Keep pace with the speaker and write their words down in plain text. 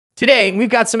Today, we've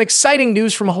got some exciting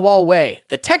news from Huawei.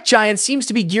 The tech giant seems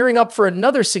to be gearing up for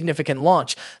another significant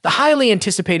launch, the highly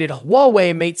anticipated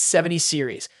Huawei Mate 70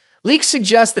 series. Leaks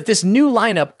suggest that this new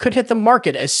lineup could hit the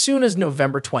market as soon as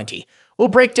November 20. We'll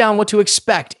break down what to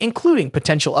expect, including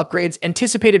potential upgrades,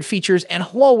 anticipated features, and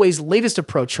Huawei's latest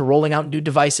approach to rolling out new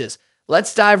devices.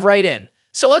 Let's dive right in.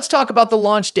 So let's talk about the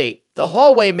launch date. The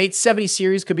Huawei Mate 70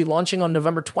 series could be launching on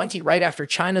November 20, right after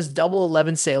China's Double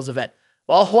 11 sales event.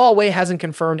 While Huawei hasn't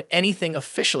confirmed anything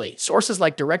officially, sources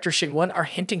like Director Xinwen are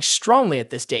hinting strongly at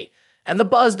this date. And the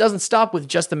buzz doesn't stop with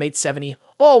just the Mate 70.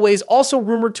 Huawei's also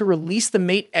rumored to release the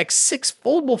Mate X6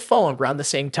 foldable phone around the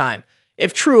same time.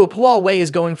 If true, Huawei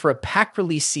is going for a packed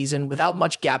release season without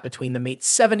much gap between the Mate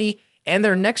 70 and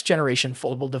their next generation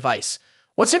foldable device.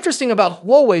 What's interesting about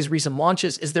Huawei's recent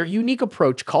launches is their unique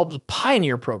approach called the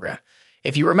Pioneer Program.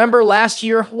 If you remember last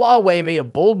year, Huawei made a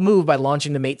bold move by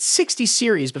launching the Mate 60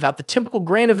 series without the typical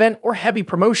grand event or heavy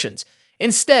promotions.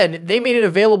 Instead, they made it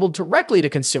available directly to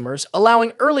consumers,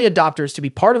 allowing early adopters to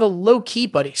be part of a low-key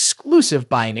but exclusive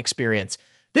buying experience.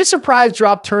 This surprise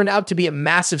drop turned out to be a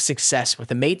massive success, with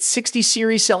the Mate 60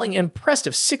 series selling an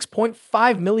impressive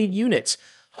 6.5 million units.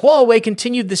 Huawei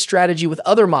continued this strategy with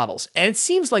other models, and it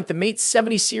seems like the Mate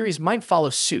 70 series might follow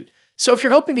suit. So if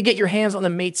you're hoping to get your hands on the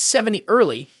Mate 70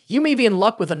 early, you may be in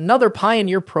luck with another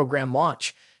Pioneer Program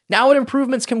launch. Now, what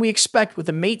improvements can we expect with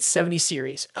the Mate 70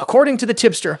 series? According to the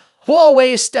tipster, Huawei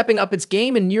is stepping up its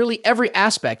game in nearly every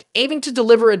aspect, aiming to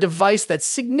deliver a device that's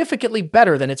significantly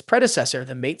better than its predecessor,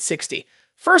 the Mate 60.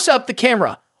 First up, the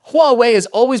camera. Huawei has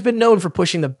always been known for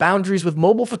pushing the boundaries with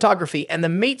mobile photography, and the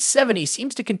Mate 70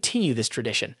 seems to continue this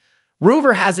tradition.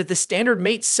 Rumor has it the standard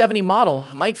Mate 70 model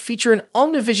might feature an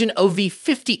OmniVision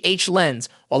OV50H lens,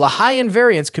 while the high-end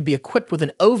variants could be equipped with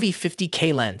an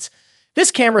OV50K lens. This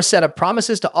camera setup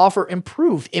promises to offer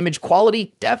improved image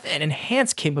quality, depth, and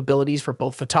enhanced capabilities for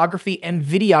both photography and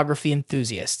videography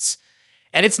enthusiasts.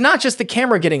 And it's not just the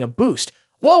camera getting a boost.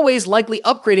 Huawei's likely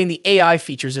upgrading the AI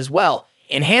features as well.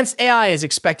 Enhanced AI is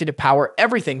expected to power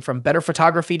everything from better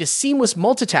photography to seamless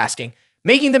multitasking,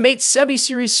 making the Mate 70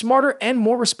 series smarter and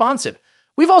more responsive.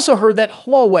 We've also heard that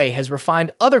Huawei has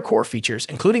refined other core features,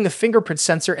 including the fingerprint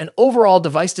sensor and overall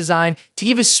device design, to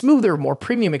give a smoother, more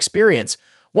premium experience.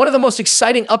 One of the most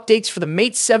exciting updates for the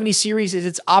Mate 70 series is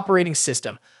its operating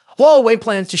system. Huawei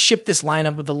plans to ship this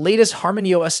lineup with the latest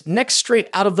HarmonyOS NEXT straight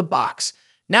out of the box.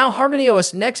 Now,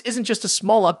 HarmonyOS NEXT isn't just a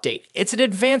small update, it's an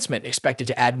advancement expected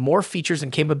to add more features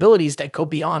and capabilities that go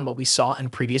beyond what we saw in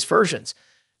previous versions.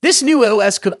 This new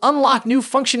OS could unlock new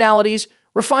functionalities,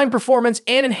 refine performance,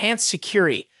 and enhance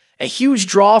security, a huge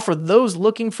draw for those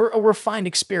looking for a refined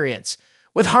experience.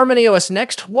 With HarmonyOS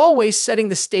NEXT, Huawei's setting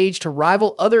the stage to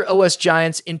rival other OS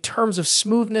giants in terms of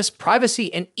smoothness,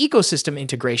 privacy, and ecosystem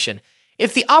integration.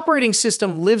 If the operating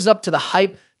system lives up to the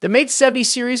hype, the Mate 70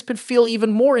 series could feel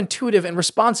even more intuitive and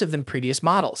responsive than previous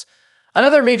models.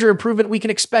 Another major improvement we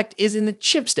can expect is in the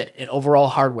chipset and overall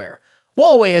hardware.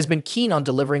 Huawei has been keen on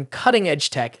delivering cutting-edge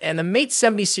tech, and the Mate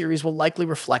 70 series will likely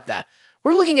reflect that.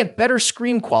 We're looking at better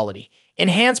screen quality,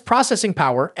 enhanced processing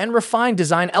power, and refined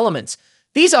design elements.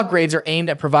 These upgrades are aimed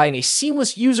at providing a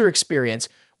seamless user experience,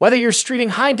 whether you're streaming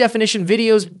high-definition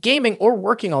videos, gaming, or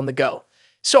working on the go.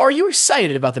 So are you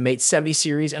excited about the Mate 70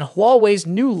 series and Huawei's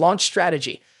new launch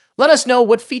strategy? Let us know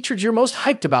what features you're most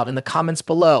hyped about in the comments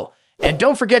below. And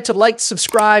don't forget to like,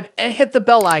 subscribe, and hit the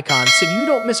bell icon so you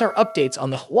don't miss our updates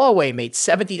on the Huawei Mate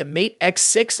 70 to Mate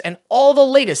X6 and all the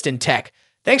latest in tech.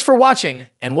 Thanks for watching,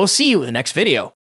 and we'll see you in the next video.